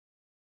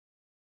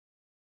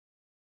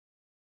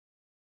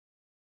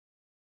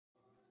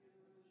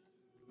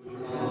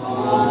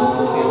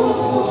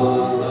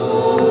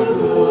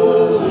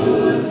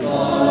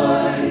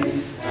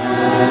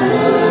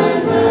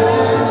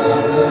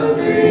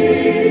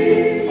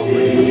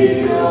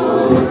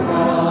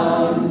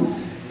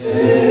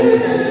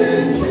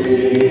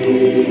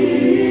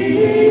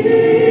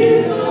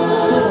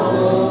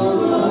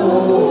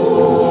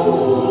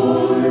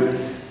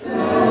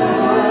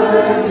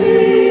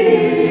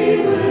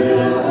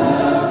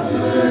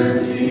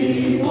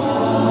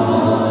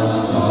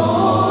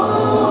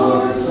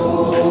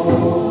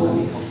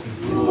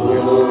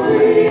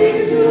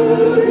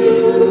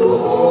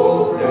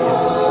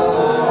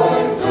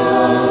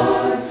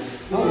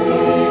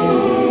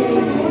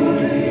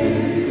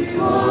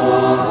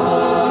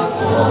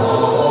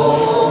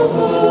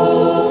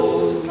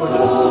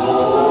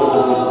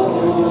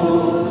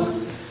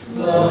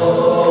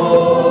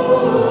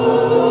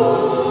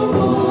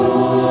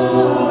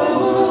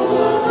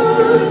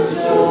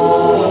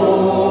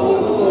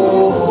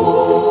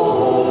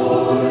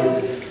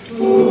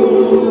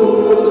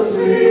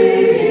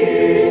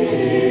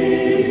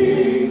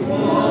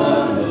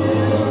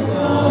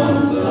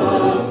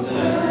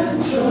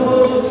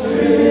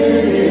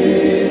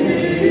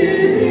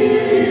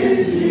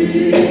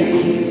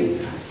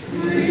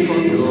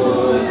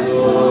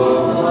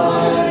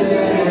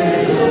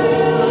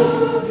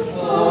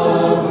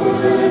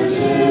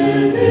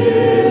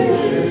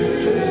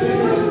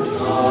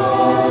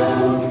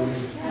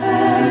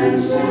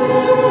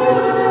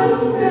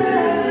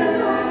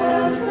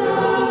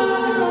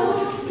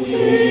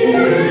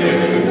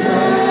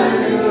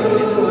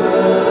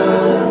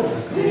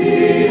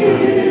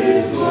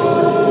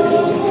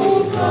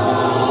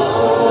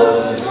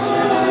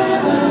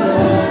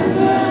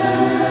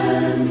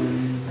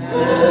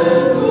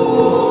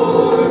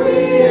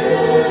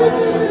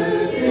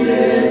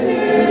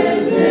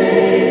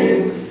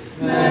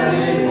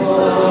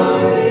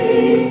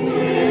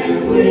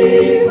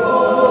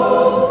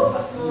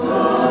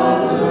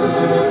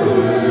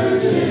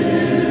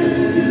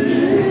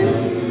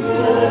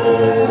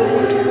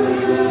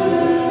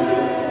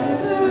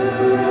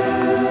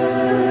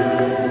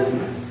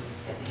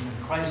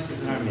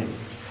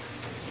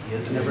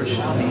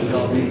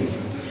shall be.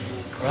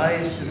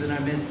 Christ is in our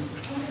midst.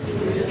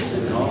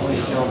 And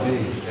always shall be.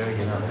 Very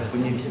good.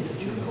 When you kiss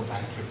it, you go back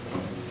to your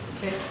places.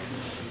 Okay.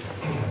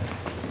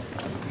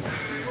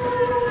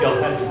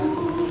 Y'all have to.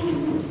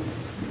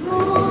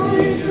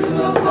 Glory to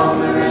the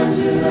Father, and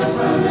to the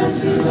Son, and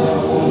to the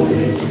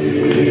Holy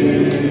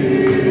Spirit.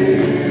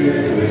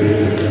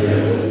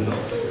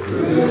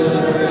 Through the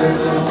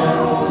prayers of our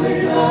Holy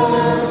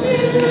Father,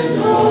 in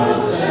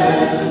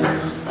Olmsted,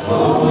 O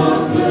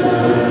most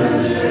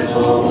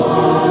merciful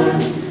One,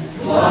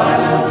 blot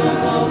out the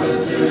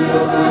multitude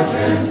of our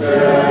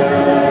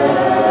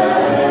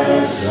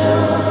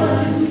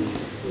transgressions,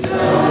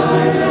 now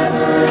and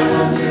ever and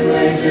unto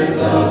ages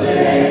of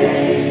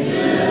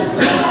ages.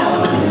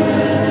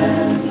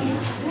 Amen.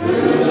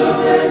 Through the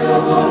prayers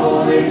of the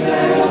Holy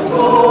Theotokos,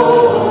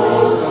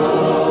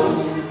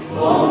 O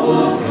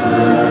most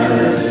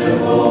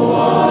merciful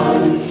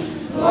One,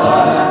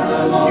 blot out the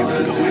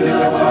multitude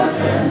of our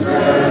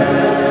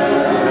transgressions.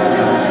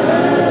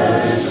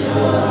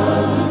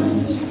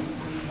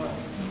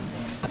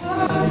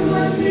 Have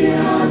mercy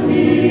on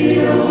me,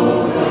 O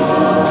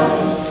God,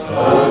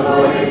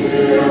 according to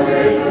your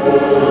great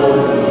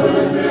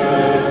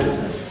goodness,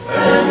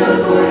 and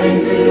according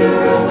to your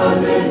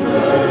abundant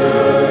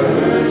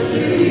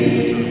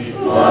mercy,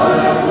 blot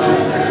out my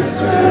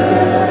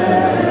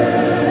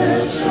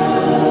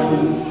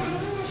transgressions.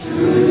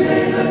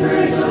 Today the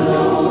grace of the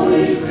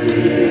Holy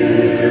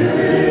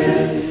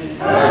Spirit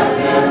has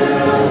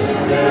gathered us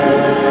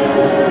together,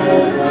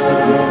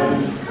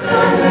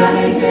 and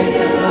having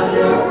taken up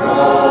your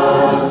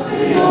cross,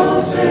 we all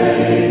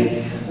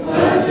say,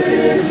 Blessed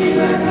is he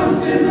that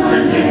comes in thy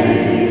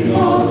name, O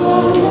the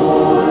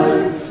Lord.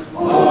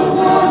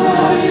 Hosanna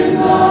in the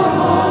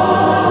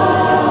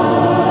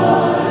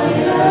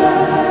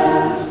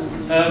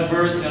highest. Have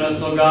mercy on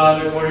us, O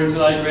God, according to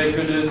thy great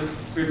goodness.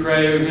 We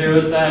pray you hear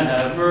us and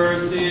have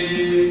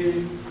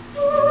mercy.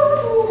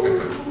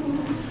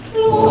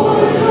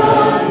 Lord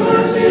have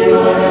mercy,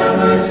 Lord have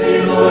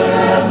mercy, Lord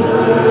have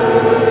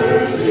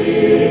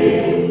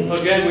mercy.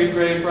 Again, we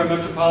pray for our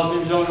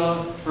Metropolitan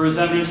Jonah, for his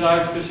eminence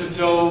Archbishop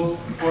Job,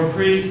 for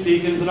priests,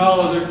 deacons, and all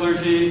other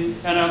clergy,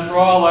 and for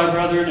all our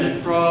brethren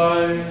in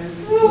Christ.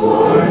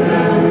 Lord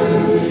have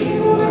mercy,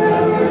 Lord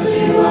have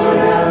mercy, Lord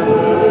have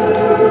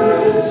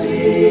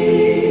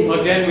mercy.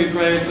 Again, we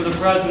pray for the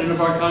President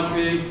of our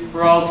country,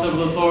 for all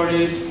civil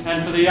authorities,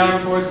 and for the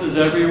armed forces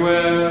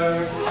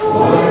everywhere.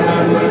 Lord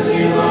have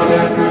mercy, Lord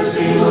have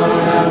mercy, Lord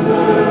have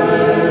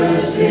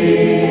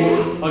mercy.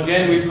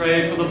 Again, we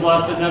pray for the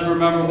blessed, never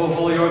memorable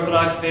Holy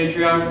Orthodox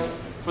Patriarchs,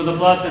 for the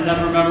blessed,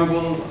 never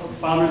memorable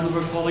founders of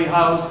our holy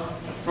house,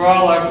 for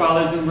all our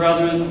fathers and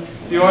brethren,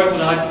 the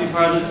Orthodox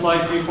depart this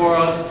life before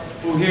us,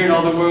 who here in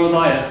all the world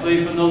lie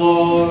asleep in the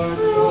Lord.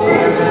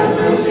 Lord have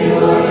mercy,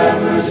 Lord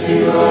have mercy,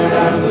 Lord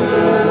have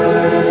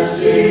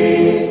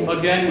mercy.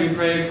 Again, we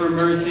pray for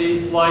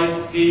mercy,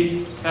 life,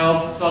 peace,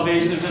 health,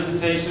 salvation,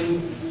 visitation,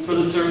 for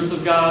the servants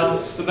of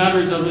God, the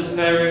members of this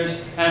parish,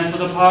 and for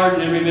the pardon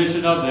and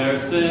remission of their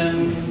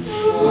sins.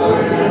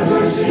 Lord have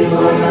mercy,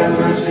 Lord have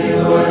mercy,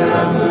 Lord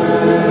have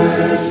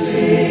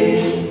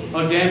mercy.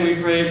 Again, we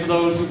pray for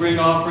those who bring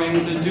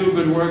offerings and do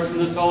good works in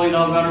this holy and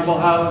all venerable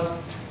house,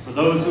 for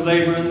those who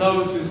labor and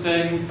those who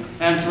sing,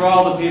 and for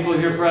all the people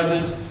here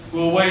present who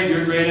await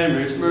your great and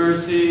rich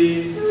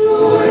mercy.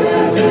 Lord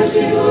have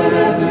mercy, Lord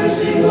have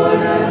mercy, Lord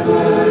have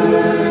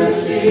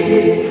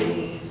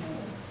mercy.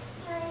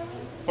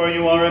 For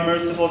you are a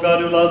merciful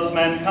God who loves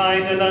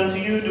mankind, and unto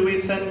you do we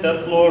send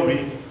up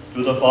glory,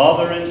 to the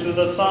Father, and to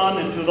the Son,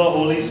 and to the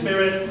Holy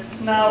Spirit,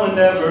 now and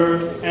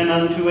ever, and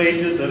unto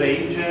ages of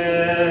ages.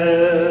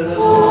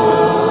 Amen.